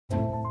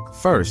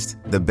First,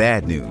 the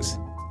bad news.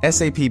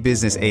 SAP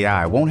Business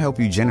AI won't help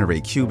you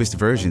generate cubist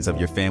versions of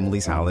your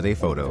family's holiday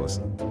photos.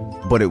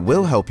 But it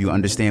will help you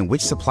understand which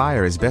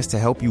supplier is best to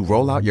help you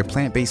roll out your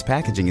plant-based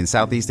packaging in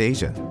Southeast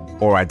Asia,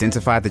 or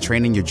identify the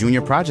training your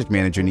junior project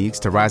manager needs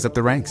to rise up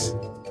the ranks,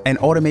 and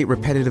automate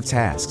repetitive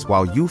tasks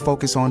while you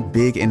focus on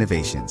big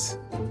innovations,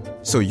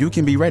 so you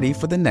can be ready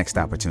for the next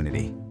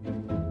opportunity.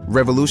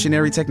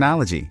 Revolutionary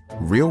technology,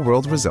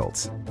 real-world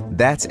results.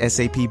 That's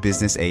SAP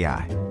Business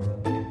AI.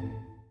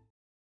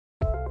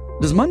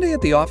 Does Monday at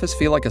the office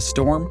feel like a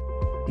storm?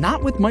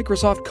 Not with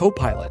Microsoft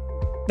Copilot.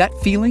 That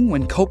feeling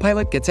when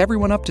Copilot gets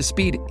everyone up to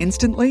speed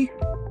instantly?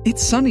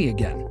 It's sunny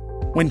again.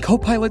 When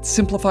Copilot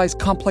simplifies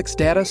complex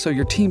data so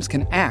your teams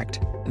can act,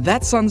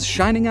 that sun's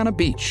shining on a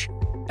beach.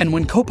 And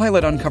when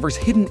Copilot uncovers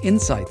hidden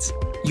insights,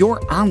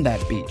 you're on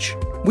that beach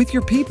with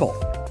your people,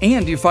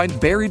 and you find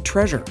buried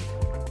treasure.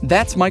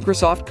 That's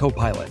Microsoft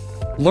Copilot.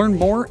 Learn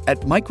more at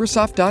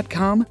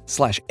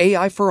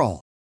Microsoft.com/AI for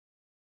all.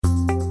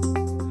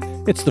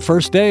 It's the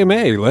first day of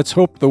May. Let's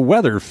hope the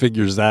weather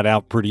figures that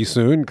out pretty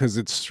soon, because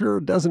it sure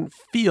doesn't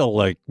feel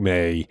like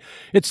May.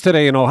 It's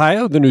Today in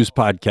Ohio, the news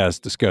podcast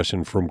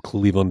discussion from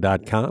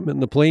Cleveland.com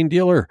and The Plain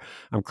Dealer.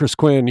 I'm Chris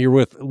Quinn, here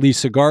with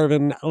Lisa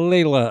Garvin,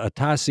 Leila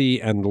Atassi,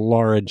 and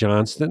Laura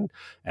Johnston.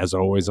 As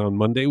always on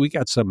Monday, we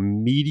got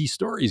some meaty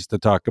stories to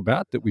talk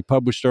about that we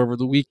published over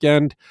the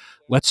weekend.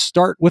 Let's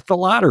start with the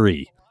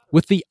lottery.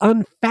 With the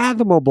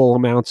unfathomable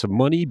amounts of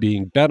money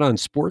being bet on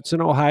sports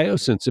in Ohio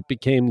since it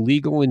became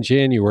legal in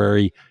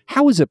January,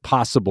 how is it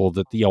possible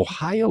that the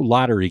Ohio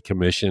Lottery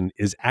Commission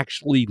is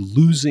actually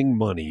losing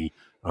money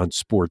on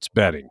sports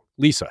betting?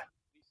 Lisa.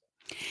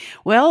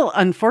 Well,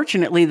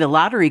 unfortunately, the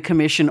Lottery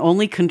Commission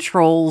only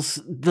controls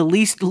the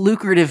least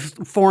lucrative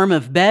form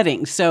of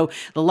betting. So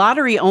the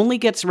lottery only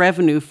gets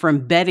revenue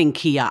from betting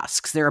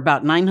kiosks. There are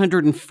about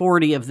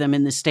 940 of them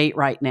in the state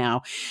right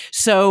now.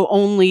 So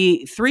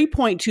only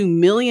 $3.2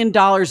 million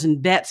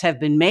in bets have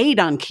been made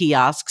on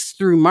kiosks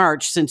through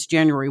March since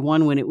January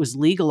 1 when it was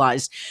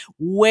legalized,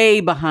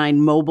 way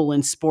behind mobile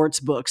and sports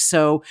books.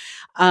 So,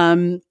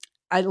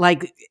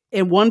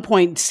 at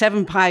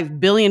 $1.75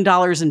 billion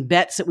in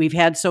bets that we've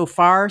had so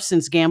far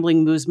since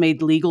gambling was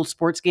made legal,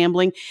 sports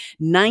gambling,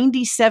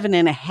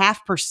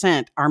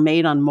 97.5% are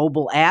made on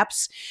mobile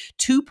apps,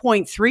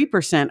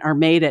 2.3% are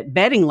made at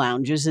betting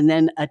lounges, and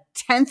then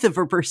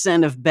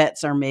 0.1% of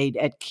bets are made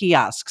at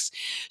kiosks.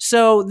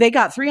 So they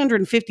got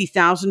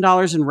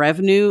 $350,000 in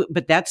revenue,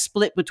 but that's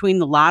split between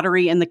the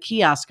lottery and the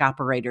kiosk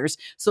operators.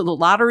 So the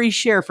lottery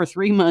share for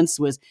 3 months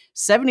was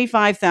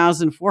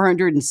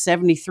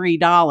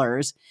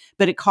 $75,473,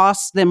 but it costs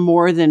them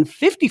more than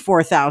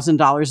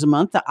 $54,000 a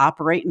month to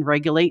operate and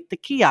regulate the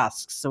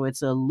kiosks. So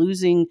it's a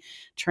losing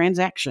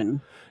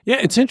transaction. Yeah,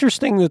 it's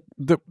interesting that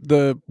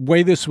the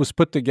way this was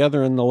put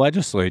together in the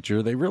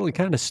legislature, they really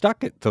kind of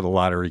stuck it to the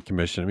Lottery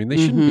Commission. I mean, they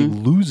shouldn't be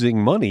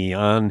losing money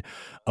on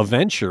a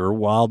venture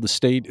while the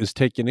state is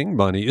taking in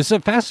money. It's a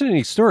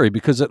fascinating story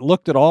because it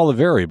looked at all the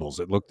variables.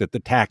 It looked at the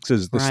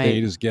taxes the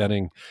state is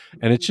getting,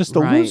 and it's just a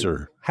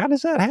loser. How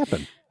does that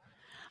happen?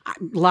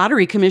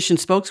 Lottery Commission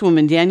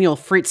spokeswoman Danielle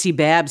Fritzie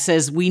Babb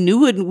says we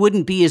knew it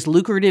wouldn't be as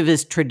lucrative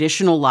as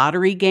traditional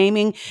lottery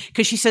gaming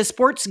because she says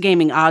sports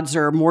gaming odds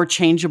are more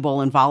changeable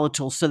and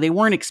volatile, so they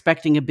weren't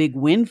expecting a big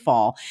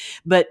windfall.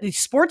 But the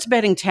sports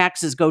betting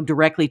taxes go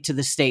directly to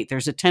the state.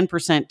 There's a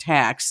 10%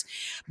 tax,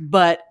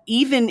 but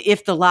even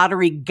if the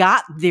lottery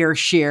got their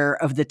share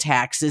of the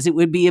taxes, it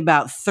would be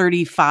about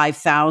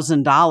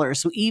 $35,000.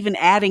 So even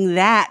adding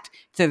that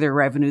to their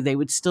revenue, they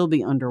would still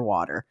be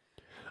underwater.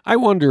 I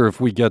wonder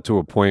if we get to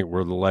a point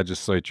where the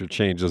legislature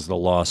changes the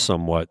law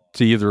somewhat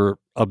to either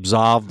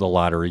absolve the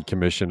Lottery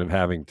Commission of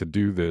having to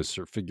do this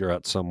or figure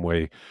out some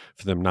way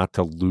for them not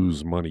to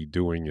lose money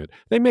doing it.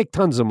 They make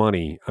tons of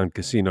money on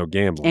casino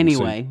gambling.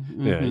 Anyway. So,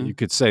 yeah, you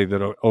could say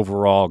that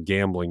overall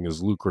gambling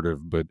is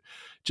lucrative, but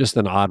just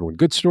an odd one.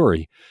 Good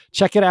story.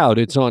 Check it out.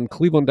 It's on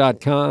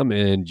Cleveland.com,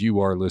 and you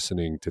are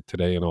listening to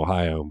Today in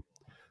Ohio.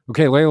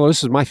 Okay, Leila,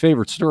 this is my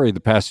favorite story the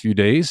past few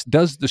days.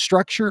 Does the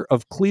structure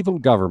of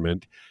Cleveland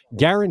government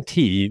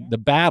guarantee the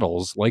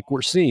battles like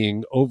we're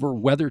seeing over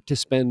whether to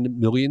spend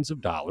millions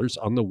of dollars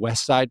on the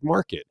West Side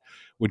market?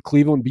 Would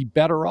Cleveland be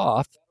better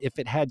off if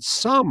it had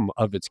some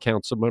of its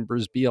council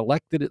members be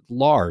elected at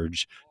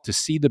large to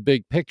see the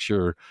big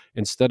picture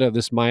instead of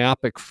this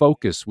myopic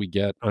focus we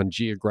get on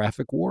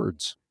geographic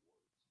wards?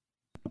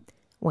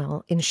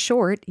 Well, in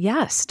short,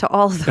 yes to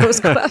all of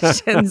those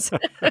questions.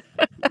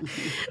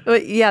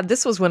 But yeah,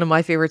 this was one of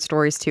my favorite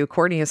stories too.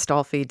 Courtney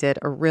Astolfi did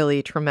a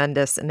really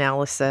tremendous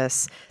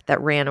analysis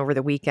that ran over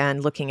the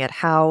weekend looking at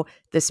how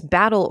this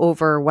battle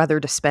over whether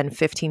to spend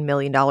 $15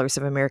 million of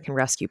American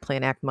Rescue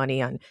Plan Act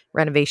money on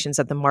renovations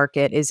of the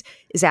market is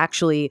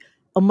actually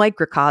a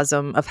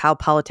microcosm of how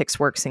politics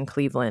works in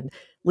Cleveland.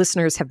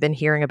 Listeners have been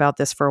hearing about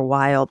this for a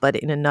while, but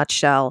in a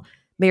nutshell,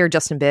 Mayor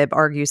Justin Bibb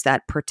argues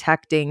that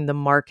protecting the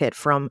market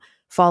from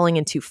falling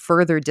into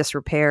further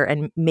disrepair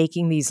and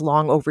making these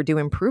long overdue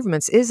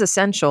improvements is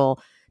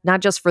essential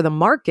not just for the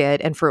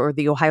market and for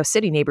the Ohio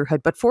City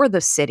neighborhood, but for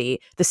the city.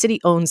 The city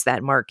owns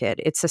that market.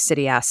 It's a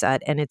city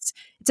asset, and it's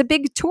a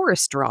big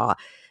tourist draw.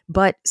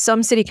 But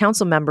some city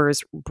council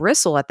members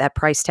bristle at that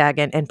price tag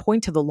and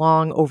point to the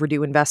long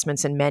overdue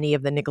investments in many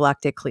of the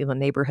neglected Cleveland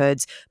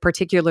neighborhoods,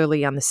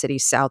 particularly on the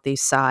city's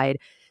southeast side.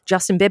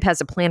 Justin Bibb has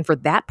a plan for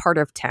that part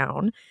of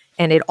town,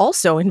 and it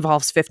also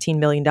involves $15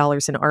 million in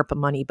ARPA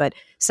money. But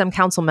some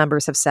council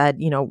members have said,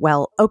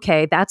 well,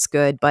 okay, that's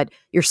good, but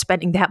you're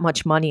spending that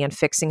much money on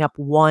fixing up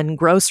one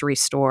grocery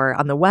store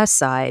on the west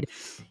side.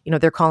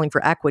 They're calling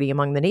for equity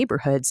among the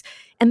neighborhoods.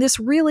 And this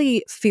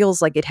really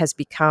feels like it has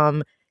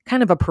become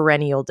kind of a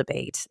perennial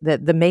debate.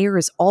 That the mayor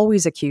is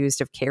always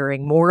accused of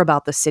caring more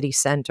about the city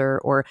center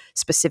or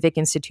specific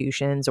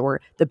institutions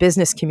or the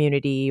business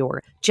community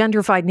or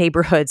gentrified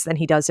neighborhoods than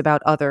he does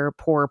about other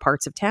poorer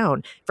parts of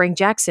town. Frank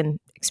Jackson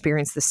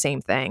experienced the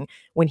same thing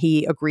when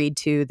he agreed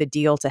to the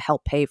deal to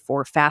help pay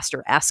for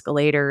faster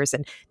escalators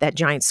and that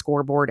giant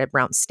scoreboard at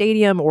Brown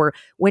Stadium, or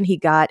when he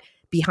got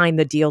behind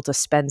the deal to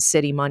spend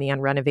city money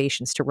on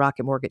renovations to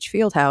Rocket Mortgage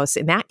Fieldhouse.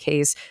 In that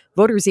case,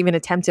 voters even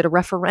attempted a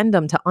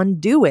referendum to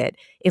undo it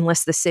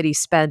unless the city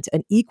spent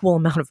an equal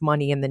amount of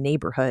money in the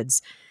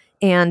neighborhoods.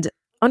 And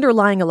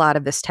underlying a lot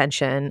of this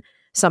tension,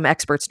 some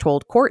experts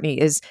told Courtney,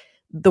 is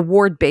the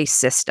ward-based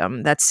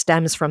system that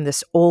stems from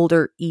this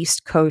older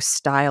East Coast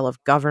style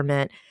of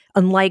government.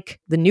 Unlike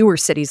the newer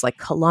cities like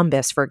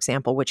Columbus, for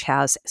example, which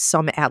has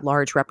some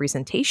at-large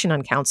representation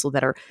on council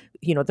that are,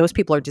 those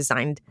people are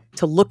designed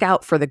to look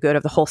out for the good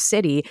of the whole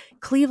city,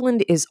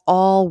 Cleveland is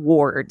all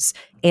wards.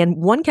 And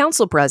one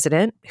council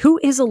president who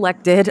is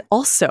elected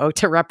also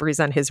to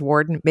represent his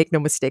ward, and make no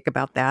mistake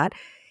about that.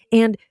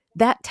 And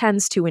that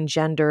tends to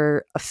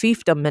engender a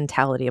fiefdom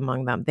mentality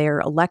among them. They're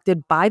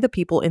elected by the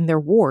people in their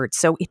ward.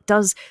 So it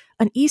does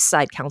an East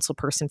Side council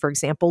person, for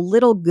example,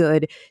 little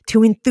good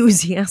to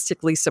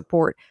enthusiastically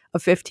support a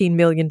 $15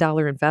 million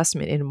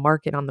investment in a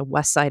market on the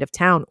west side of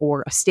town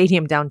or a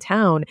stadium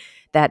downtown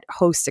that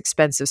hosts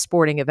expensive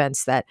sporting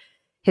events that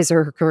his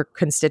or her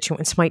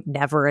constituents might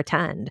never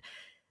attend.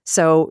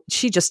 So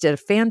she just did a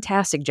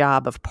fantastic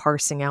job of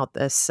parsing out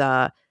this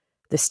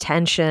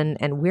tension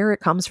and where it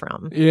comes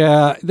from.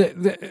 Yeah,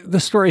 the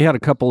story had a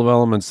couple of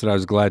elements that I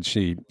was glad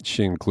she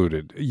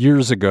included.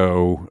 Years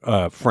ago,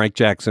 Frank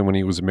Jackson, when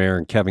he was mayor,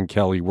 and Kevin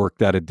Kelly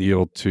worked out a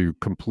deal to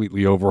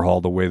completely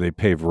overhaul the way they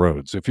pave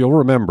roads. If you'll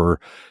remember,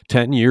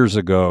 10 years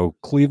ago,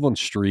 Cleveland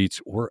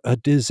streets were a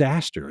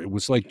disaster. It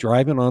was like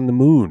driving on the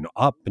moon,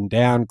 up and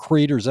down,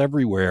 craters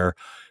everywhere,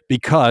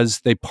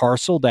 because they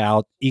parceled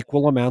out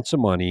equal amounts of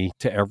money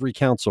to every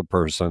council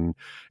person,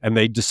 and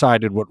they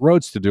decided what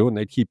roads to do, and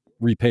they'd keep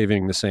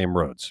repaving the same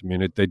roads. I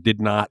mean, they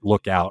did not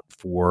look out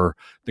for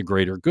the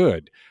greater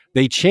good.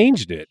 They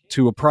changed it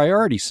to a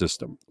priority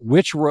system.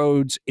 Which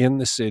roads in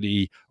the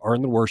city are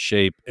in the worst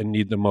shape and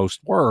need the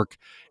most work?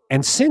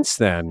 And since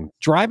then,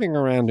 driving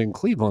around in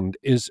Cleveland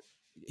is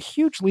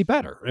hugely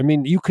better. I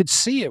mean, you could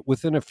see it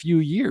within a few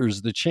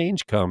years, the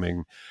change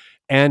coming.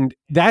 And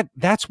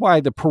that's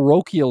why the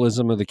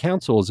parochialism of the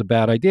council is a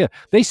bad idea.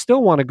 They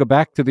still want to go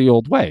back to the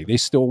old way. They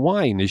still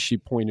whine, as she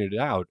pointed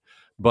out,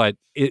 but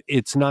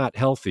it's not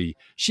healthy.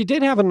 She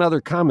did have another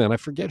comment, I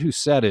forget who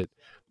said it,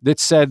 that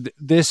said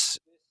this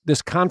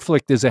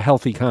conflict is a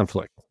healthy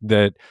conflict,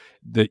 that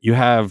you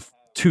have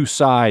two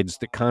sides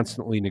that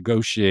constantly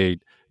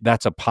negotiate.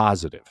 That's a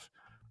positive.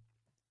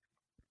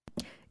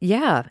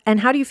 Yeah.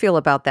 And how do you feel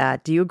about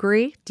that? Do you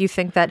agree? Do you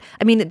think that,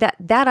 I mean, that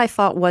I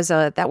thought was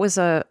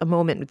a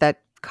moment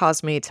that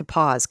caused me to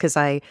pause because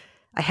I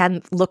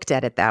hadn't looked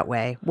at it that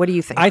way. What do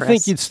you think, Chris? I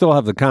think you'd still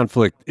have the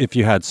conflict if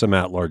you had some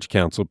at-large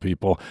council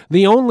people.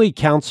 The only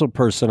council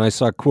person I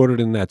saw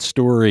quoted in that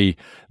story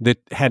that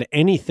had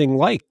anything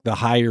like the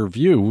higher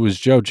view was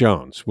Joe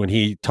Jones, when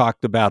he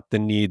talked about the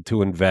need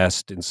to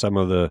invest in some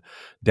of the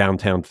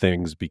downtown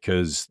things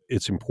because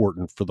it's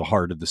important for the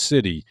heart of the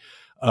city.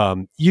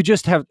 You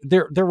just have,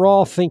 they're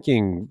all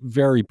thinking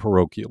very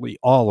parochially,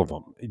 all of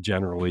them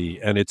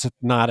generally, and it's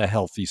not a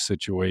healthy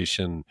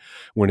situation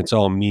when it's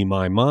all me,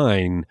 my,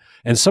 mine.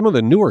 And some of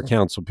the newer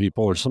council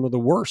people are some of the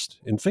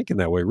worst in thinking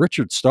that way.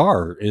 Richard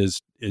Starr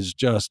is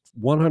just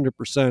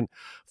 100%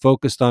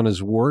 focused on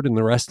his ward and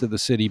the rest of the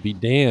city be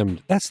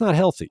damned. That's not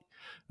healthy.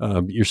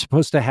 You're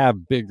supposed to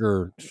have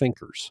bigger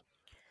thinkers.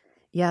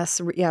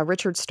 Yes, yeah.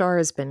 Richard Starr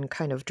has been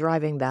kind of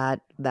driving that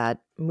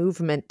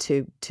movement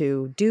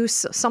to do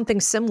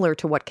something similar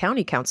to what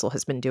County Council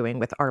has been doing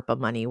with ARPA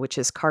money, which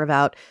is carve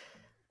out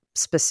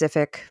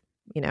specific,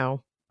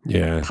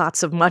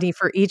 pots of money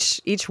for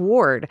each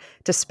ward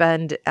to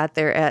spend at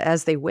their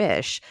as they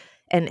wish.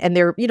 And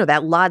they're,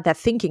 that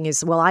thinking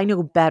is, well, I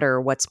know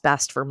better what's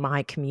best for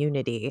my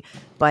community,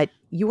 but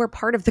you are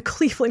part of the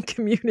Cleveland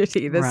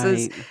community. This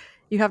is.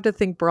 You have to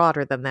think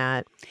broader than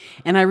that.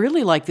 And I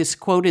really like this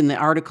quote in the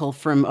article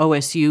from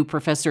OSU,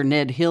 Professor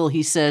Ned Hill.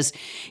 He says,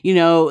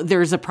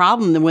 there's a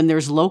problem when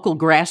there's local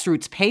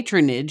grassroots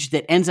patronage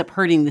that ends up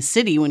hurting the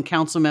city when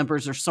council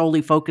members are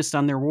solely focused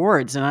on their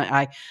wards. And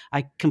I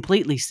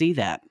completely see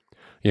that.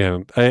 Yeah,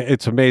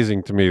 it's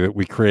amazing to me that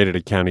we created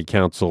a county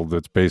council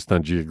that's based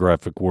on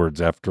geographic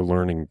words after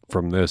learning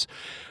from this.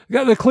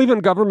 The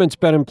Cleveland government's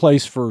been in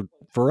place for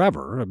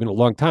forever. I mean, a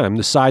long time.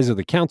 The size of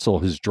the council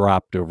has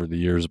dropped over the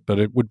years, but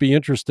it would be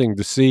interesting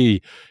to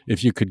see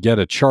if you could get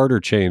a charter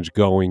change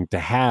going to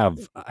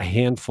have a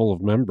handful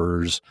of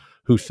members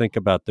who think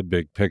about the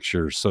big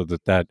picture so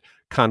that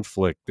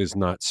conflict is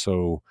not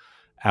so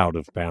out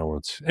of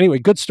balance. Anyway,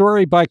 good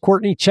story by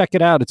Courtney. Check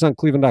it out. It's on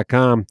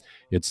cleveland.com.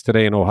 It's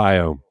Today in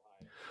Ohio.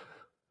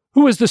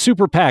 Who is the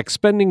super PAC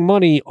spending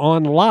money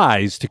on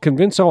lies to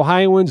convince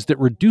Ohioans that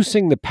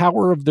reducing the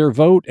power of their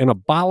vote and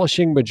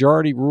abolishing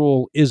majority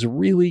rule is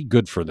really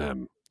good for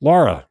them?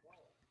 Laura.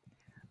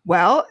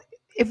 Well,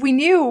 if we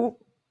knew,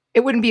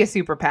 it wouldn't be a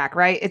super PAC,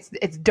 right?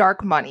 It's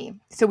dark money.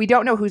 So we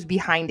don't know who's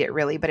behind it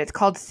really, but it's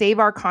called Save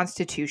Our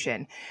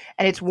Constitution.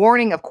 And it's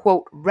warning of,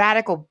 quote,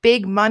 radical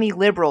big money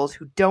liberals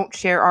who don't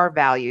share our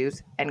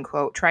values, end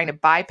quote, trying to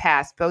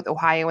bypass both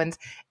Ohioans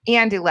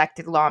and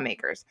elected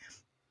lawmakers.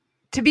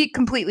 To be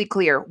completely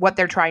clear, what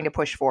they're trying to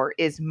push for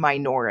is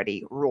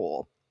minority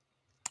rule.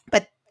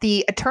 But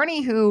the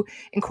attorney who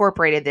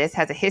incorporated this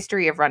has a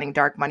history of running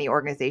dark money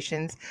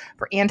organizations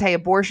for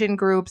anti-abortion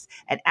groups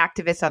and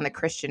activists on the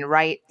Christian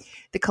right.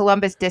 The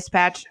Columbus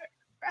Dispatch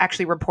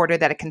actually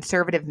reported that a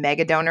conservative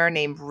mega donor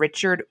named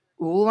Richard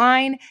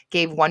Uihlein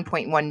gave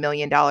 $1.1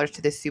 million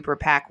to the super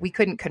PAC. We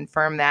couldn't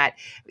confirm that,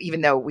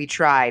 even though we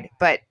tried.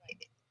 But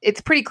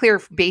it's pretty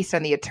clear based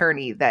on the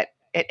attorney that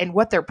and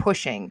what they're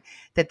pushing,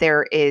 that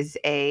there is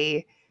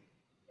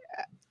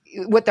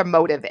what their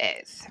motive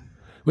is.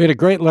 We had a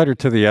great letter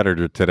to the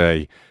editor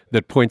today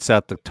that points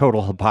out the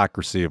total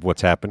hypocrisy of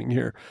what's happening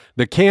here.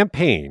 The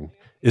campaign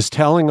is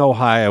telling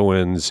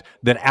Ohioans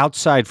that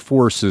outside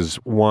forces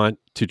want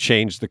to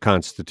change the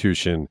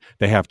Constitution.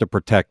 They have to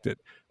protect it.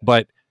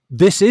 But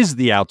this is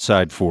the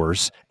outside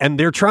force, and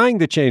they're trying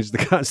to change the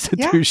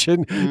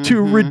Constitution to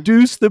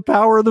reduce the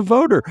power of the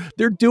voter.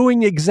 They're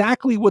doing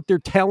exactly what they're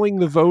telling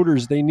the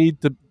voters they need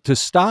to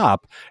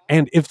stop.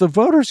 And if the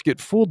voters get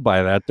fooled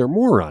by that, they're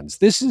morons.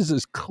 This is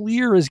as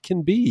clear as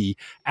can be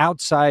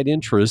outside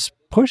interests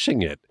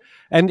pushing it.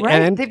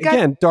 And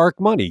again, dark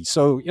money.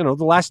 So,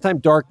 the last time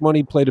dark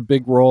money played a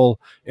big role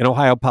in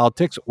Ohio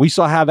politics, we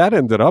saw how that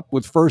ended up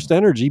with First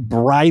Energy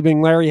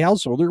bribing Larry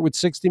Householder with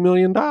 $60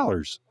 million.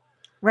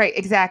 Right,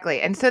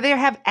 exactly. And so they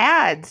have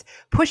ads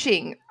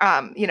pushing,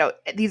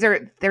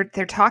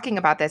 they're talking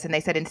about this. And they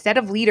said, instead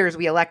of leaders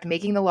we elect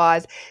making the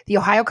laws, the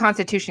Ohio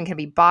Constitution can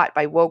be bought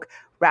by woke,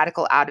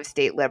 radical,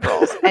 out-of-state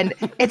liberals. And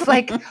it's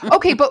like,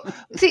 okay, but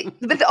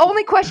the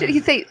only question,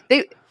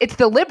 it's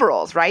the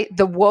liberals, right?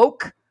 The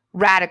woke,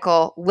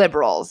 radical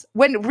liberals,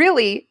 when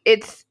really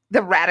it's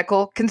the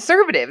radical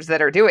conservatives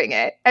that are doing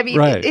it. I mean,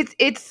 right.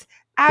 It's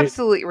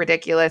absolutely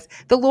ridiculous.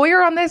 The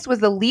lawyer on this was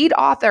the lead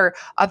author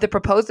of the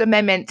proposed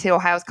amendment to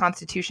Ohio's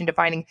Constitution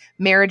defining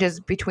marriages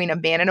between a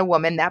man and a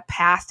woman that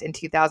passed in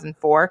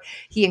 2004.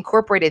 He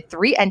incorporated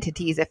 3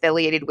 entities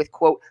affiliated with,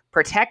 quote,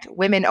 Protect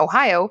Women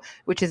Ohio,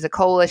 which is a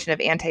coalition of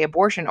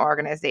anti-abortion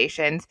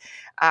organizations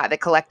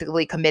that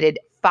collectively committed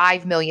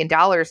 $5 million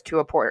to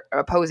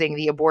opposing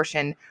the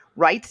Abortion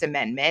Rights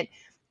Amendment.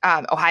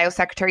 Ohio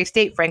Secretary of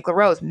State Frank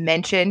LaRose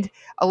mentioned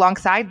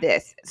alongside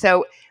this.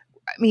 So,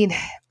 I mean,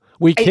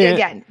 we can't,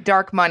 again,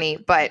 dark money,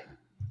 but.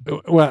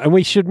 Well, and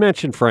we should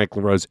mention Frank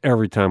LaRose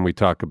every time we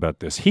talk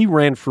about this. He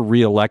ran for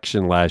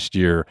re-election last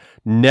year,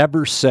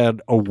 never said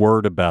a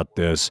word about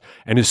this.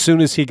 And as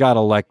soon as he got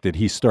elected,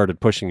 he started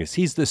pushing this.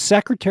 He's the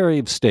Secretary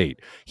of State.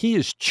 He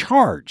is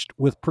charged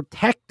with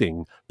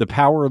protecting the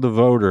power of the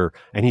voter,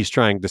 and he's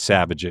trying to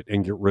savage it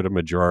and get rid of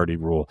majority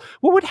rule.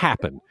 What would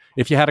happen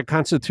if you had a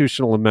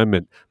constitutional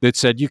amendment that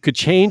said you could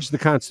change the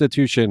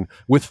Constitution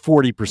with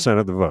 40%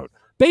 of the vote?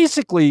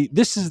 Basically,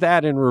 this is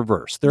that in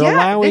reverse. They're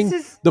allowing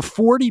the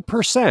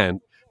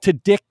 40% to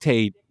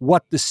dictate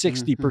what the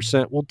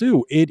 60% will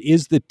do. It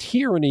is the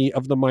tyranny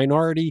of the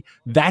minority.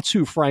 That's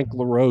who Frank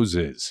LaRose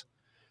is.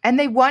 And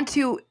they want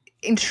to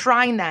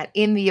enshrine that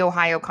in the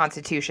Ohio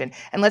Constitution.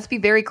 And let's be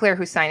very clear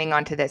who's signing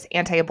on to this.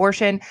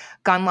 Anti-abortion,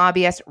 gun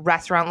lobbyists,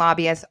 restaurant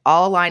lobbyists,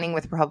 all aligning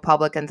with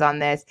Republicans on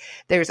this.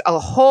 There's a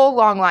whole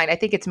long line. I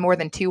think it's more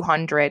than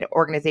 200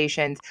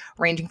 organizations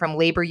ranging from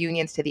labor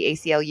unions to the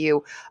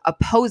ACLU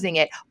opposing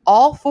it.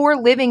 All 4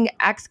 living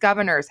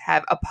ex-governors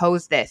have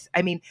opposed this.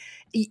 I mean,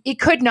 it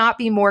could not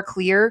be more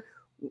clear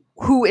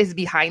who is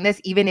behind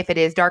this, even if it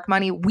is dark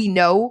money. We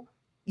know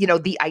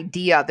the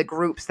idea, the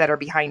groups that are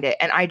behind it.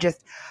 And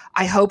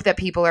I hope that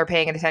people are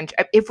paying attention.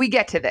 If we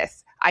get to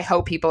this, I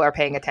hope people are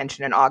paying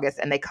attention in August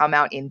and they come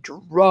out in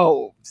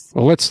droves.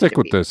 Well, let's stick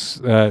with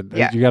this.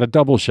 You got a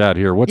double shot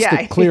here. What's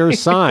the clear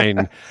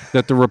sign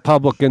that the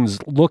Republicans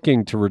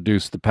looking to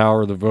reduce the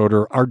power of the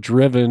voter are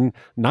driven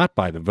not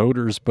by the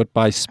voters, but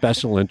by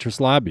special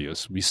interest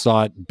lobbyists? We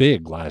saw it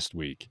big last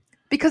week.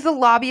 Because the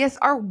lobbyists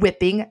are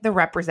whipping the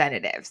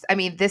representatives. I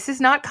mean, this is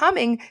not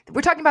coming.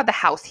 We're talking about the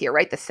House here,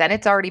 right? The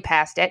Senate's already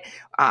passed it.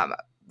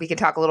 We can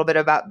talk a little bit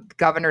about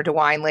Governor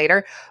DeWine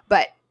later.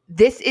 But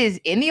This is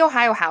in the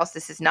Ohio House.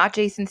 This is not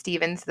Jason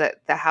Stevens, the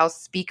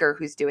House Speaker,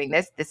 who's doing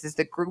this. This is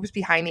the groups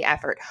behind the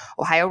effort.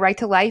 Ohio Right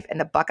to Life and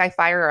the Buckeye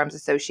Firearms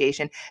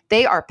Association.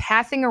 They are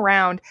passing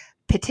around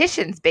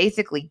petitions,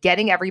 basically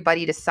getting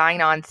everybody to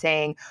sign on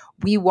saying,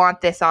 we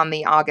want this on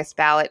the August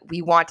ballot.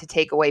 We want to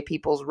take away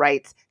people's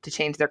rights to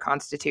change their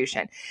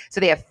constitution. So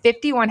they have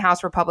 51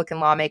 House Republican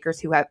lawmakers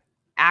who have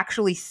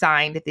actually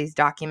signed these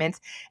documents,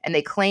 and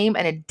they claim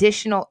an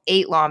additional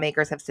 8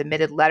 lawmakers have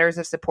submitted letters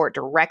of support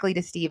directly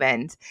to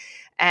Stevens,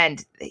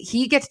 and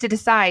he gets to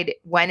decide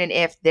when and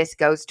if this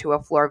goes to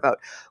a floor vote.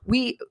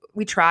 We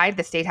tried,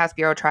 the State House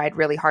Bureau tried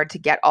really hard to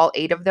get all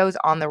 8 of those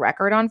on the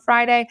record on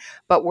Friday,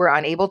 but we're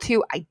unable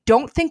to. I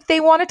don't think they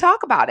want to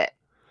talk about it.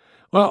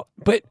 Well,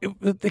 but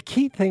the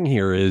key thing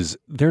here is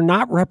they're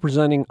not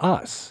representing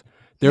us.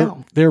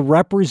 They're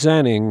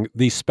representing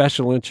these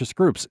special interest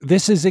groups.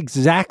 This is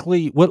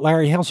exactly what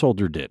Larry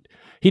Householder did.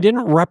 He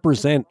didn't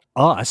represent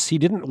us. He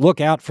didn't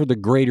look out for the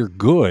greater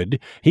good.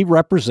 He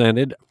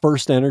represented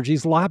First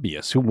Energy's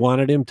lobbyists who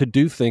wanted him to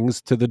do things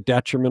to the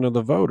detriment of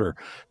the voter.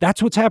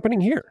 That's what's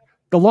happening here.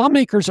 The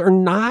lawmakers are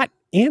not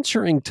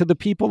answering to the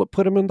people that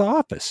put them into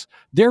office.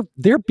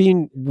 They're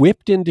being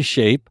whipped into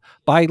shape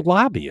by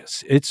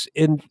lobbyists.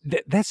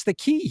 That's the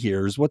key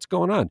here is what's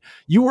going on.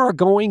 You are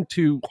going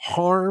to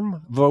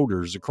harm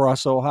voters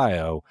across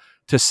Ohio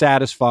to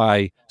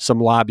satisfy some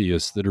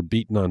lobbyists that are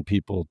beating on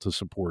people to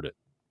support it.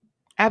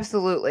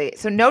 Absolutely.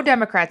 So no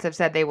Democrats have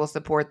said they will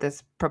support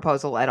this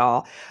proposal at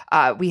all.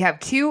 We have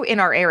 2 in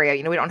our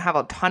area. We don't have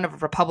a ton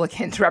of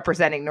Republicans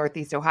representing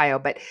Northeast Ohio,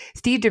 but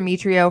Steve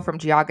Demetrio from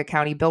Geauga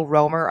County, Bill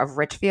Romer of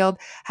Richfield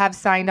have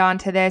signed on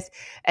to this.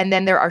 And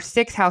then there are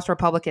 6 House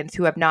Republicans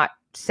who have not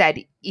said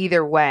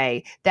either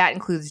way. That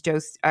includes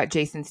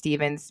Jason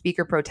Stevens,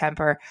 Speaker Pro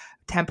Tempore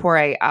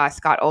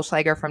Scott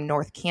Olschlager from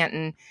North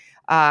Canton,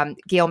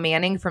 Gail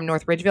Manning from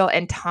North Ridgeville,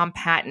 and Tom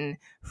Patton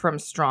from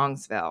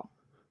Strongsville.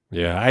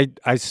 Yeah,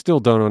 I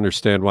still don't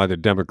understand why the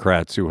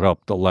Democrats who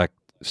helped elect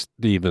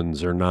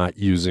Stevens are not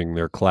using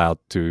their clout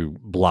to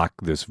block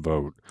this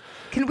vote.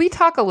 Can we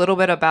talk a little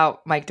bit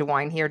about Mike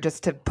DeWine here,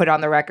 just to put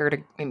on the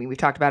record? I mean, we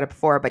talked about it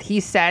before, but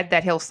he said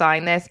that he'll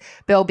sign this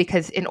bill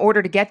because in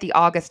order to get the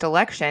August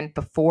election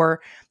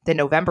before the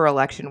November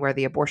election, where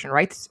the abortion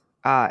rights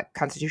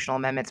constitutional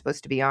amendment is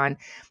supposed to be on,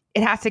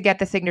 it has to get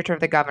the signature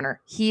of the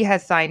governor. He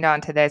has signed on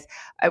to this.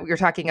 You're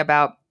talking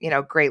about,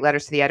 great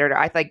letters to the editor.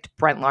 I liked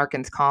Brent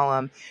Larkin's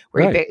column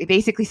where he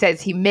basically says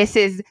he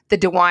misses the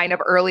DeWine of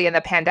early in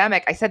the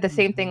pandemic. I said the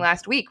same thing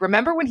last week.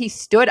 Remember when he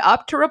stood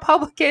up to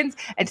Republicans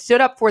and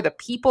stood up for the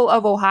people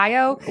of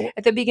Ohio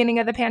at the beginning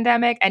of the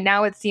pandemic? And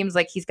now it seems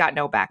like he's got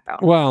no backbone.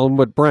 Well, and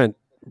what Brent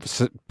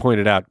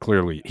pointed out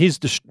clearly,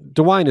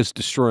 DeWine is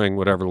destroying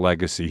whatever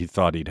legacy he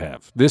thought he'd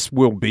have. This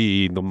will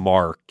be the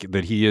mark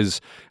that he is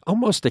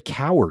almost a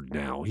coward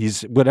now.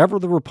 He's whatever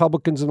the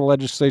Republicans in the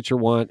legislature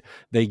want,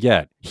 they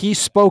get. He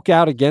spoke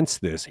out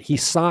against this. He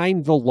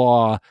signed the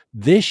law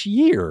this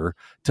year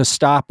to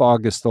stop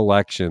August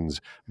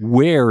elections.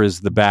 Where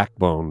is the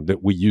backbone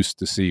that we used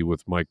to see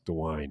with Mike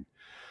DeWine?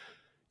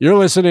 You're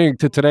listening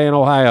to Today in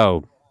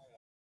Ohio.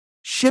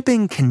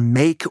 Shipping can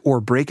make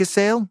or break a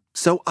sale,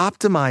 so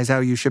optimize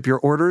how you ship your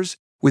orders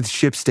with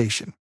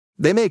ShipStation.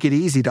 They make it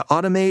easy to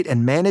automate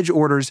and manage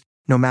orders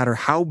no matter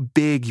how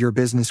big your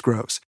business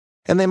grows.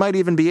 And they might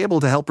even be able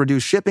to help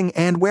reduce shipping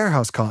and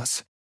warehouse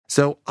costs.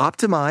 So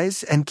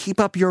optimize and keep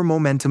up your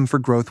momentum for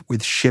growth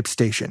with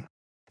ShipStation.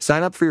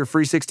 Sign up for your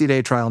free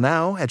 60-day trial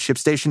now at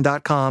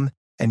ShipStation.com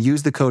and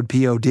use the code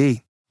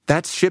POD.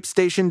 That's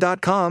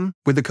ShipStation.com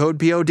with the code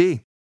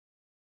POD.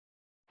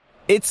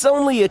 It's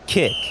only a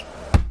kick.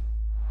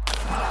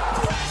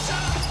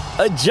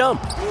 A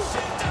jump,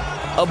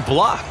 a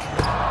block.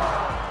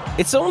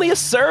 It's only a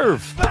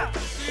serve.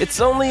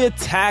 It's only a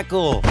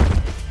tackle,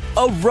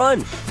 a run.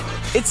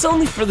 It's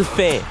only for the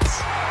fans.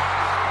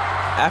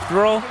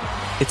 After all,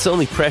 it's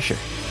only pressure.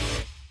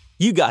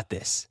 You got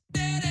this.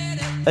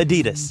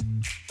 Adidas.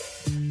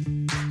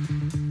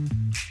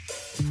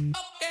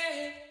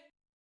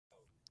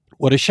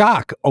 What a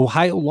shock.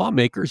 Ohio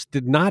lawmakers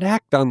did not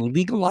act on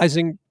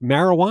legalizing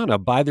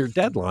marijuana by their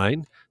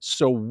deadline.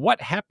 So what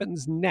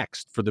happens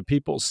next for the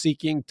people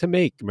seeking to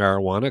make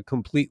marijuana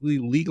completely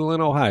legal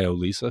in Ohio,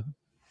 Lisa?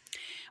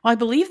 Well, I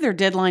believe their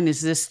deadline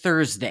is this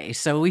Thursday,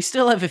 so we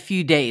still have a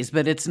few days,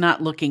 but it's not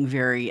looking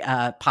very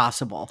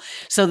possible.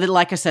 So,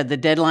 like I said, the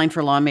deadline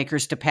for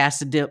lawmakers to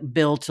pass a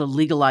bill to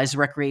legalize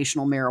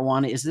recreational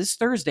marijuana is this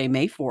Thursday,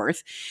 May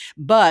 4th.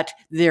 But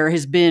there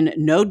has been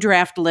no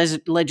draft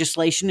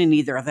legislation in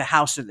either the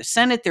House or the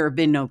Senate. There have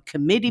been no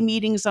committee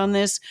meetings on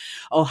this.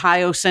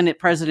 Ohio Senate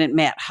President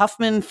Matt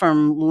Huffman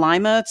from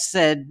Lima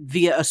said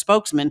via a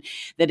spokesman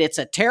that it's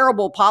a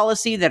terrible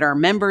policy that our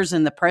members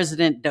and the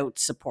president don't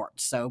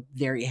support. So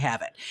there you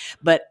have it.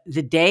 But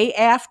the day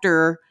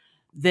after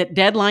that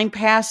deadline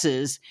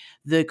passes,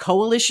 the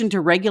Coalition to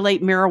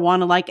Regulate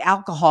Marijuana Like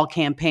Alcohol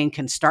campaign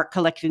can start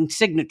collecting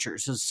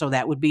signatures. So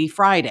that would be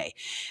Friday.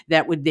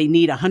 They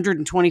need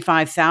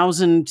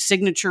 125,000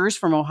 signatures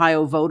from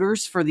Ohio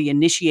voters for the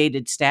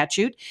initiated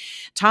statute.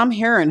 Tom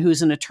Herron,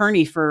 who's an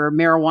attorney for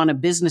marijuana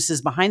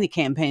businesses behind the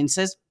campaign,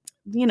 says,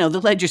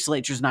 the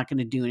legislature's not going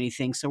to do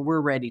anything, so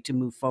we're ready to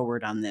move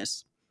forward on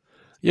this.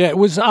 Yeah, it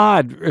was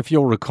odd, if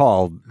you'll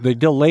recall. They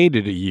delayed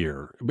it a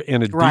year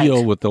in a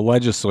deal with the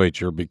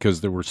legislature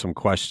because there were some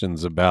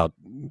questions about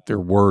their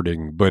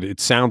wording, but it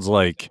sounds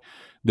like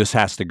this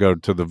has to go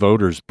to the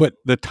voters. But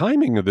the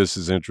timing of this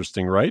is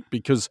interesting, right?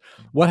 Because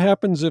what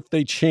happens if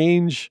they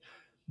change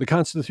the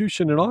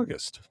Constitution in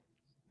August?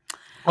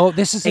 Oh,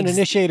 this is an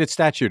initiated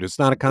statute. It's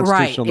not a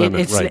constitutional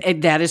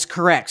amendment. That is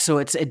correct. So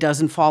it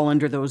doesn't fall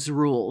under those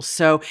rules.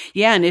 So,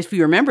 yeah, and if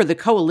you remember, the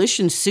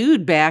coalition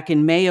sued back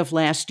in May of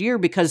last year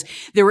because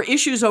there were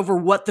issues over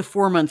what the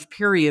 4-month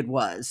period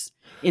was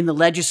in the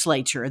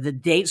legislature. The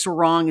dates were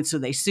wrong, and so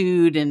they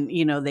sued, and,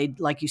 they,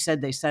 like you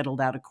said, they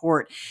settled out of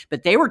court.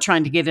 But they were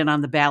trying to get it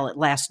on the ballot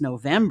last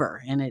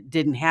November, and it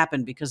didn't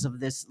happen because of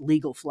this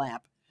legal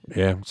flap.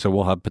 Yeah, so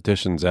we'll have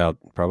petitions out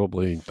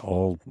probably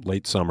all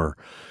late summer.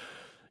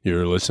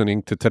 You're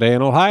listening to Today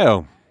in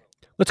Ohio.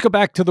 Let's go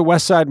back to the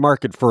West Side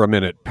Market for a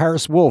minute.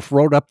 Paris Wolfe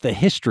wrote up the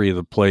history of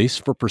the place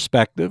for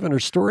perspective, and her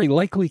story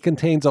likely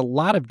contains a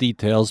lot of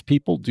details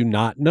people do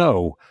not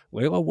know.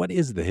 Layla, what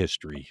is the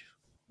history?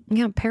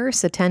 Yeah,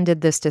 Paris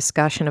attended this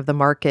discussion of the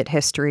market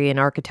history and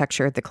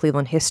architecture at the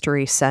Cleveland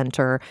History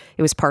Center.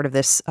 It was part of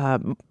this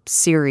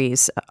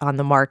series on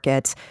the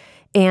market.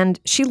 And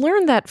she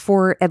learned that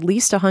for at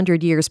least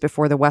 100 years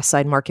before the West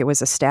Side Market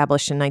was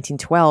established in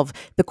 1912,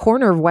 the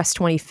corner of West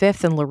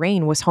 25th and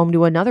Lorraine was home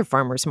to another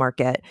farmer's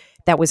market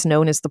that was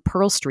known as the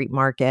Pearl Street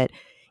Market.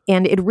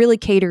 And it really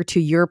catered to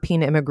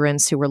European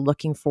immigrants who were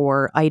looking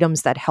for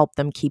items that helped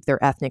them keep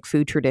their ethnic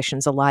food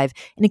traditions alive.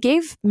 And it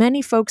gave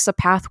many folks a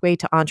pathway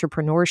to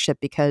entrepreneurship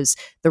because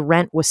the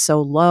rent was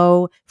so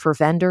low for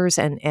vendors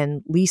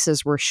and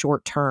leases were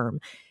short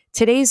term.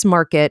 Today's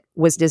market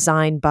was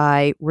designed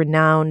by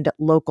renowned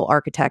local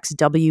architects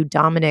W.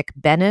 Dominic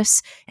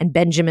Bennis and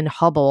Benjamin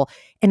Hubble,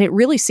 and it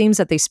really seems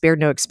that they spared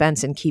no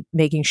expense in keep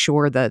making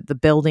sure that the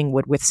building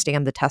would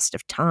withstand the test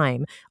of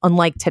time.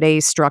 Unlike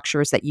today's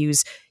structures that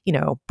use,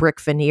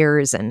 brick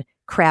veneers and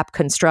crap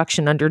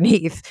construction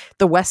underneath,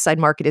 the West Side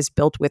Market is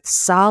built with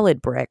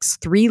solid bricks,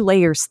 3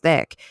 layers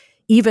thick.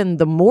 Even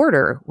the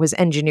mortar was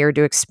engineered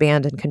to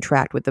expand and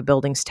contract with the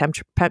building's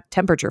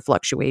temperature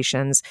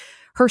fluctuations.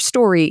 Her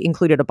story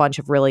included a bunch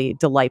of really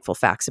delightful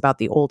facts about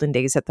the olden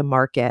days at the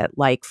market.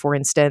 Like, for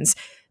instance,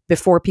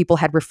 before people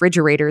had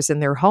refrigerators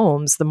in their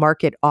homes, the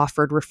market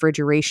offered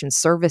refrigeration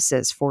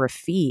services for a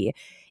fee.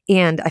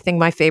 And I think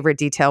my favorite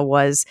detail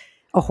was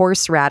a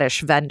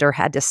horseradish vendor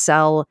had to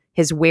sell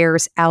his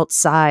wares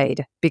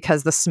outside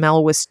because the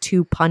smell was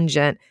too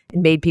pungent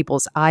and made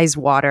people's eyes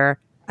water.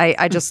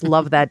 I just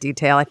love that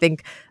detail. I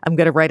think I'm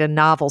going to write a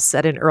novel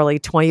set in early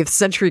 20th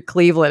century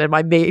Cleveland, and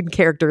my main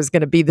character is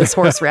going to be this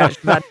horseradish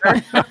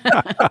vendor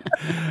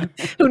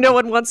who no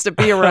one wants to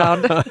be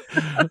around.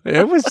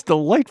 It was a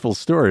delightful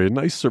story, a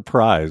nice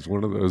surprise,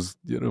 one of those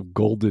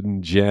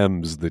golden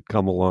gems that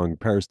come along.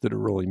 Paris did a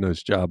really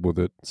nice job with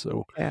it.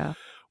 So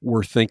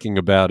we're thinking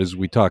about as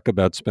we talk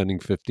about spending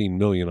 $15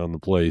 million on the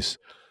place.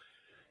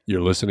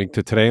 You're listening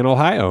to Today in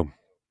Ohio.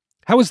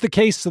 How is the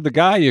case of the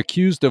guy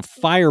accused of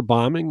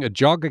firebombing a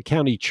Geauga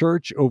County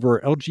church over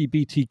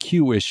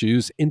LGBTQ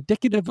issues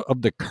indicative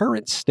of the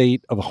current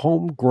state of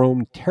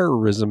homegrown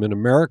terrorism in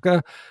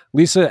America?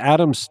 Lisa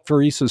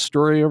Adams-Farisa's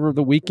story over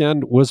the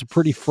weekend was a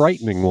pretty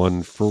frightening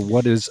one for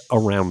what is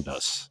around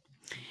us.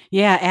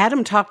 Yeah,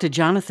 Adam talked to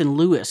Jonathan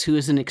Lewis, who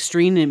is an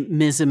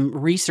extremism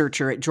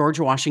researcher at George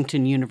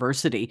Washington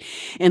University.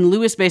 And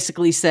Lewis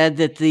basically said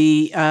that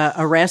the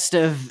arrest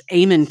of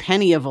Eamon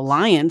Penny of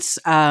Alliance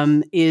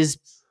is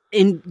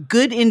a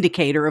good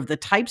indicator of the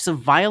types of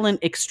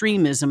violent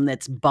extremism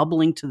that's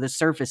bubbling to the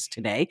surface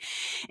today.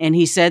 And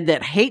he said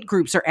that hate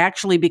groups are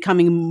actually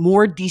becoming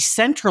more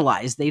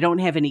decentralized. They don't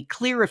have any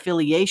clear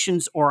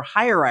affiliations or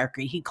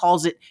hierarchy. He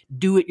calls it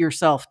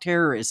do-it-yourself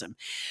terrorism.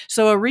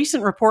 So a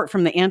recent report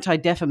from the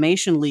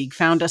Anti-Defamation League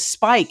found a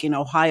spike in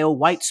Ohio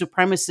white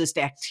supremacist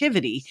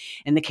activity.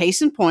 And the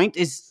case in point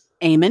is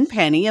Eamon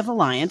Penny of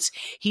Alliance.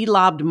 He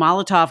lobbed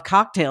Molotov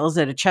cocktails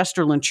at a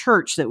Chesterland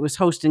church that was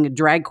hosting a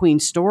drag queen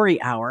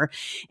story hour,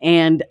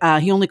 and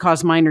he only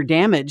caused minor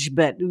damage.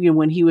 But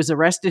when he was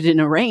arrested and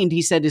arraigned,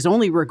 he said his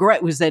only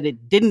regret was that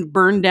it didn't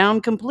burn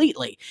down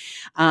completely.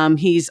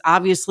 He's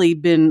obviously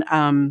been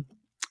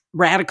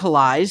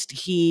radicalized.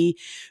 He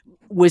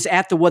was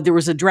at there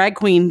was a drag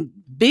queen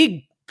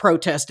big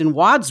protest in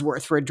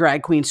Wadsworth for a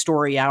drag queen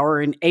story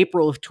hour in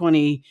April of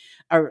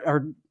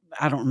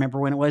I don't remember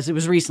when it was. It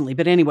was recently.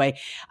 But anyway,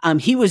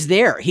 he was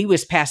there. He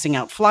was passing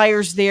out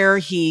flyers there.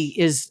 He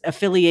is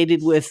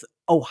affiliated with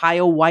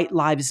Ohio White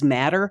Lives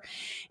Matter.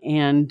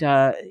 And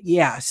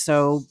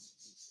so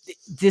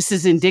this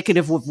is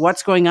indicative of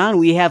what's going on.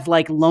 We have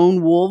like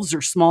lone wolves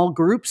or small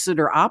groups that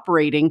are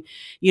operating,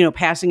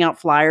 passing out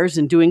flyers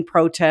and doing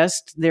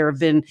protests. There have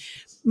been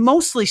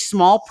mostly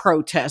small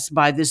protests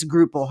by this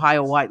group,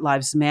 Ohio White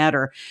Lives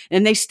Matter,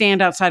 and they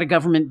stand outside of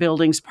government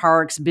buildings,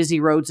 parks, busy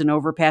roads, and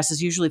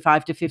overpasses, usually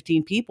 5 to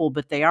 15 people,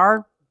 but they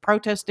are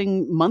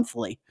protesting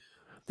monthly.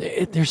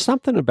 There's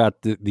something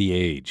about the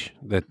age,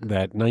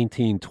 that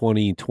 19,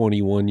 20,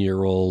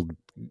 21-year-old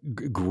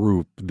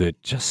group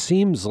that just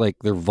seems like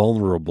they're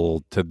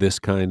vulnerable to this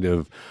kind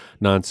of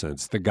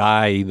nonsense. The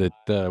guy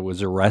that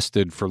was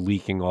arrested for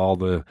leaking all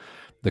the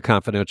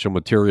confidential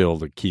material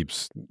that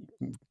keeps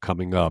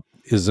coming up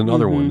is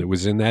another one that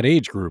was in that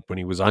age group when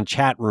he was on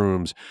chat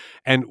rooms.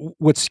 And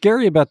what's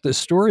scary about this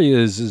story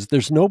is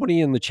there's nobody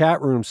in the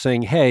chat room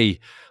saying, hey,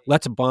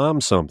 let's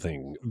bomb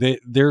something.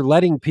 They're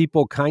letting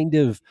people kind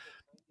of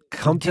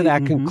come to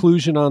that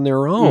conclusion on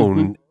their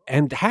own.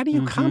 And how do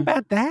you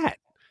combat that?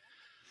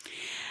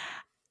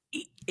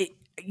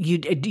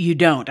 You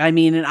don't. I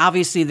mean, and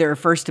obviously there are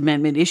First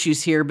Amendment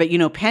issues here, but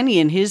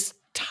Penny and his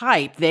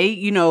type, they,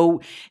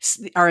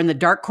 are in the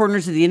dark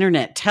corners of the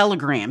internet.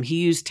 Telegram. He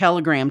used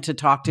Telegram to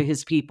talk to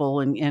his people,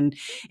 and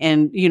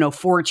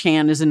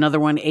 4chan is another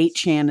one.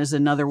 8chan is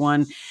another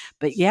one.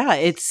 But yeah,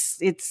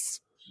 it's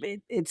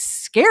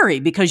scary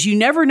because you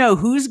never know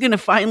who's going to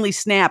finally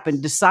snap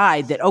and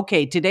decide that,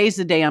 okay, today's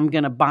the day I'm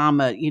going to bomb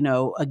a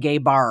gay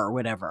bar or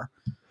whatever.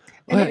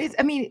 And it is,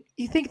 I mean,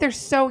 you think they're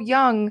so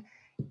young.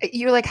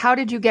 You're like, how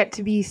did you get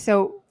to be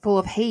so full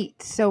of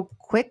hate so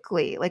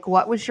quickly? Like,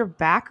 what was your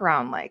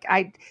background like?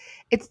 I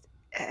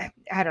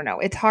don't know.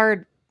 It's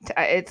hard.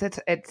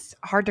 It's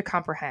hard to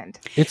comprehend.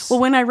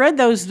 Well, when I read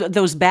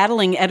those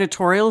battling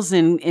editorials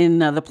in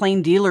the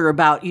Plain Dealer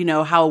about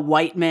how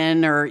white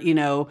men are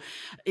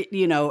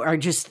are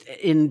just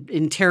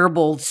in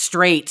terrible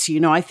straits,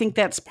 I think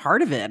that's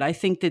part of it. I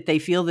think that they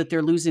feel that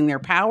they're losing their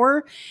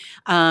power.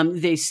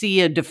 They see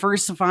a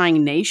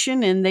diversifying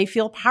nation and they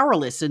feel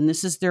powerless, and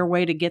this is their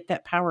way to get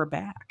that power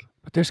back.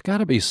 But there's got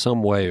to be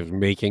some way of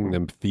making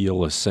them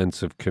feel a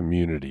sense of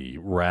community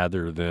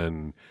rather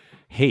than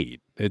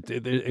hate.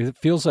 It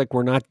feels like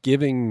we're not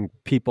giving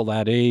people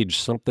that age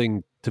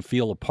something to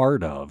feel a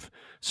part of.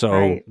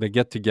 So they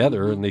get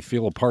together and they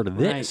feel a part of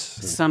this. Right.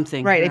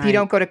 Something. Right. If you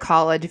don't go to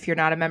college, if you're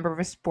not a member of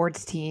a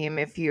sports team,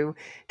 if you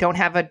don't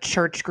have a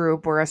church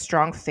group or a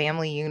strong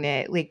family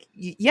unit, like,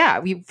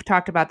 we've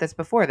talked about this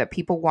before, that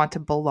people want to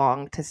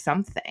belong to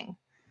something.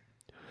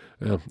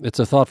 Yeah, it's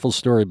a thoughtful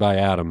story by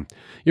Adam.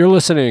 You're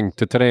listening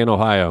to Today in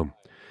Ohio.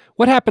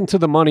 What happened to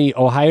the money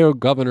Ohio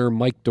Governor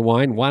Mike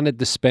DeWine wanted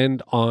to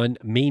spend on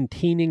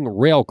maintaining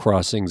rail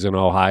crossings in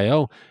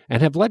Ohio?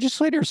 And have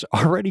legislators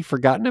already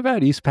forgotten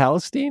about East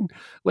Palestine?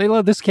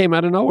 Layla, this came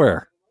out of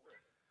nowhere.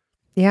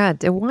 Yeah,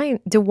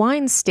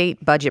 DeWine's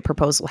state budget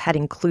proposal had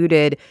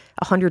included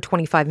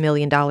 $125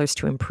 million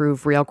to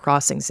improve rail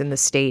crossings in the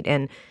state,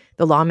 and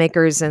the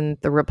lawmakers in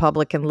the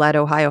Republican-led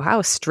Ohio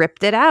House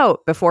stripped it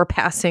out before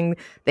passing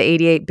the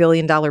 $88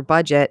 billion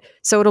budget.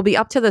 So it'll be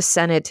up to the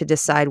Senate to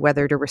decide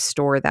whether to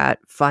restore that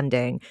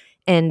funding.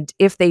 And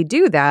if they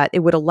do that, it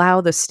would allow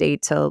the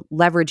state to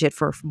leverage it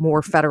for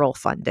more federal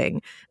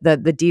funding. The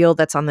deal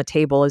that's on the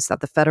table is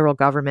that the federal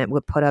government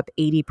would put up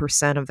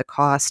 80% of the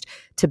cost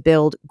to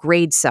build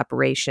grade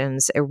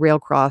separations at rail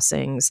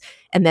crossings,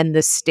 and then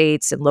the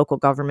states and local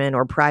government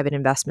or private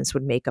investments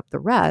would make up the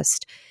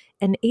rest.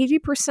 And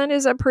 80%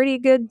 is a pretty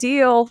good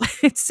deal.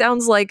 It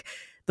sounds like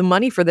the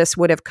money for this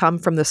would have come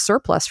from the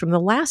surplus from the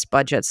last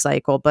budget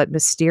cycle, but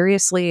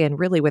mysteriously and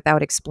really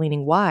without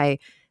explaining why,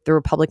 the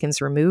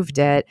Republicans removed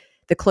it.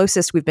 The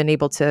closest we've been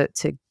able to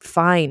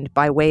find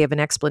by way of an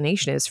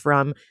explanation is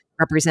from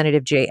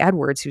Representative Jay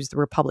Edwards, who's the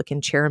Republican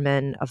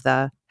chairman of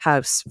the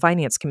House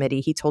Finance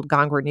Committee. He told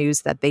Gongor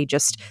News that they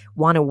just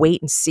want to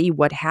wait and see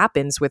what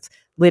happens with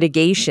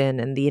litigation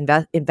and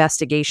the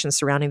investigation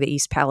surrounding the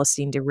East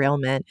Palestine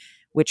derailment,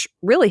 which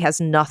really has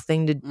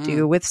nothing to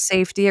do with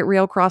safety at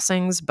rail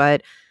crossings.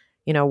 But,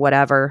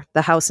 whatever.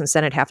 The House and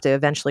Senate have to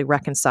eventually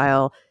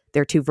reconcile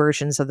their two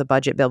versions of the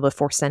budget bill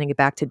before sending it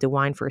back to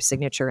DeWine for a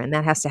signature. And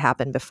that has to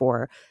happen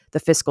before the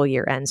fiscal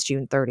year ends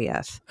June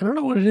 30th. I don't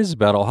know what it is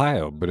about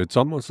Ohio, but it's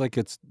almost like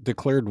it's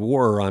declared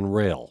war on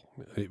rail.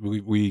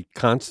 We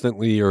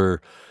constantly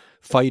are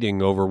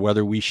fighting over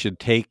whether we should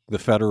take the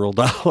federal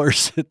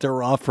dollars that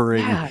they're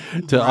offering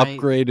to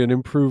upgrade and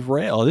improve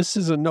rail. This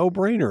is a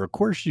no-brainer. Of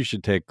course you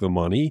should take the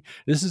money.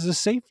 This is a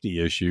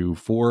safety issue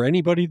for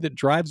anybody that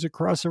drives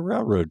across a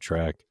railroad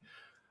track.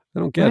 I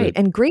don't get it.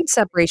 And grade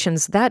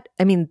separations,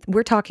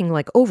 we're talking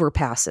like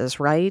overpasses,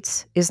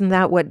 right? Isn't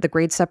that what the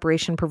grade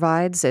separation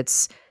provides?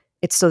 It's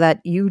so that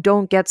you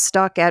don't get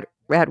stuck at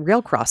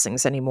rail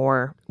crossings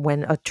anymore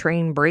when a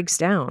train breaks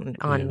down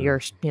on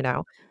your,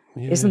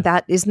 Isn't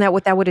that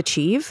what that would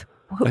achieve?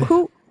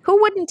 Who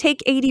wouldn't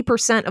take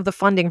 80% of the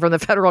funding from the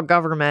federal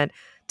government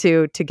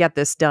to get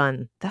this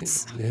done?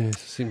 It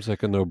seems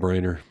like a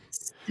no-brainer.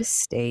 This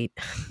state.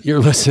 You're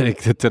listening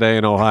to Today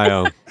in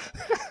Ohio.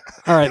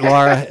 All right,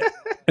 Laura,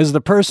 as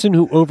the person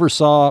who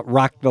oversaw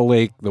Rock the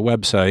Lake, the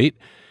website,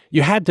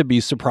 You had to be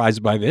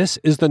surprised by this.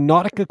 Is the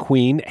Nautica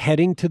Queen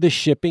heading to the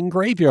shipping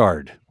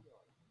graveyard?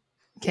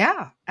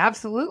 Yeah,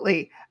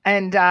 absolutely.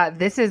 And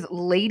this is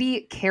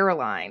Lady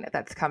Caroline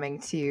that's coming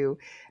to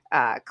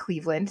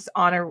Cleveland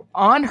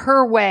on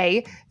her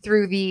way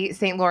through the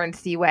St. Lawrence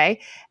Seaway,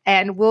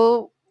 and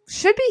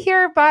should be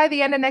here by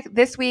the end of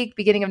this week,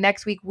 beginning of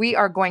next week. We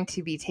are going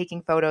to be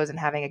taking photos and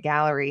having a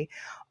gallery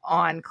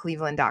on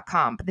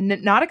cleveland.com. But the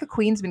Nautica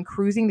Queen's been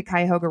cruising the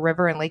Cuyahoga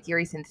River and Lake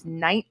Erie since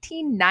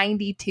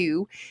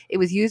 1992. It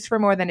was used for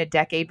more than a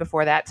decade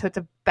before that, so it's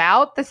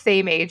about the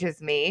same age as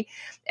me.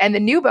 And the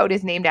new boat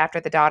is named after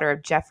the daughter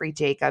of Jeffrey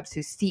Jacobs,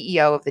 who's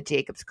CEO of the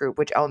Jacobs Group,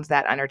 which owns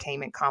that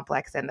entertainment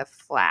complex and the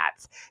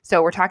flats.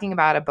 So we're talking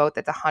about a boat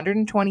that's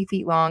 120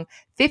 feet long,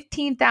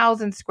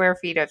 15,000 square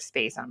feet of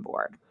space on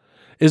board.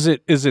 Is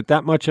it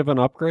that much of an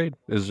upgrade?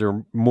 Is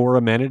there more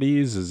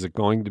amenities? Is it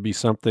going to be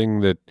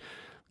something that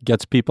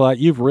gets people out?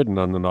 You've ridden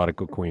on the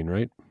Nautica Queen,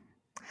 right?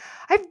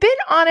 I've been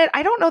on it.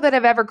 I don't know that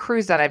I've ever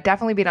cruised on it. I've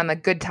definitely been on the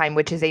Good Time,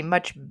 which is a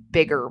much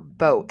bigger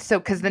boat. So,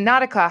 because the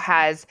Nautica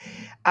has,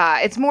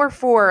 it's more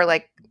for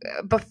like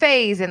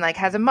buffets and like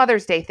has a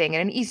Mother's Day thing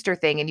and an Easter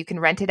thing, and you can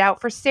rent it out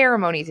for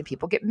ceremonies and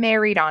people get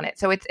married on it.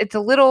 So it's a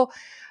little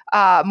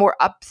more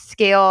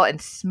upscale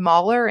and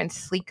smaller and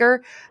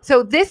sleeker.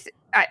 So this,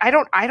 I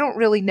don't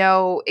really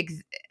know.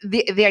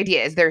 The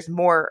idea is there's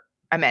more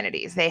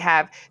amenities. They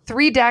have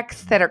 3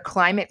 decks that are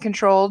climate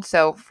controlled.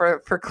 So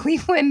for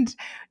Cleveland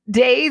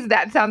days,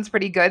 that sounds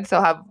pretty good. So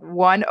I'll have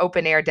 1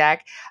 open air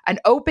deck, an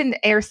open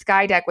air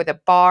sky deck with a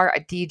bar, a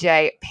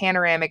DJ,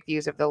 panoramic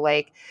views of the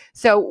lake.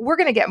 So we're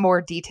going to get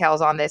more details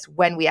on this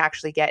when we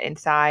actually get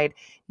inside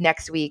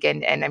next week.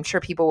 And I'm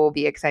sure people will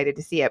be excited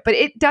to see it. But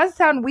it does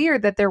sound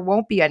weird that there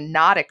won't be a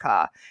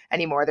Nautica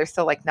anymore. There's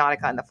still like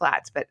Nautica in the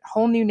flats, but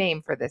whole new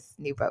name for this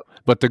new boat.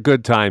 But the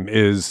Good Time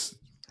is...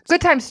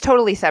 Good Time's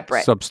totally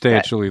separate.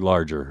 Substantially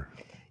larger.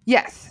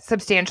 Yes,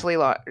 substantially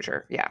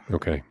larger. Yeah.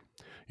 Okay.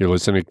 You're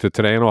listening to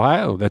Today in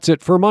Ohio. That's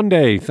it for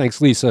Monday.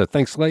 Thanks, Lisa.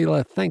 Thanks,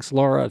 Layla. Thanks,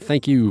 Laura.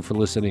 Thank you for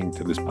listening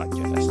to this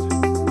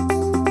podcast.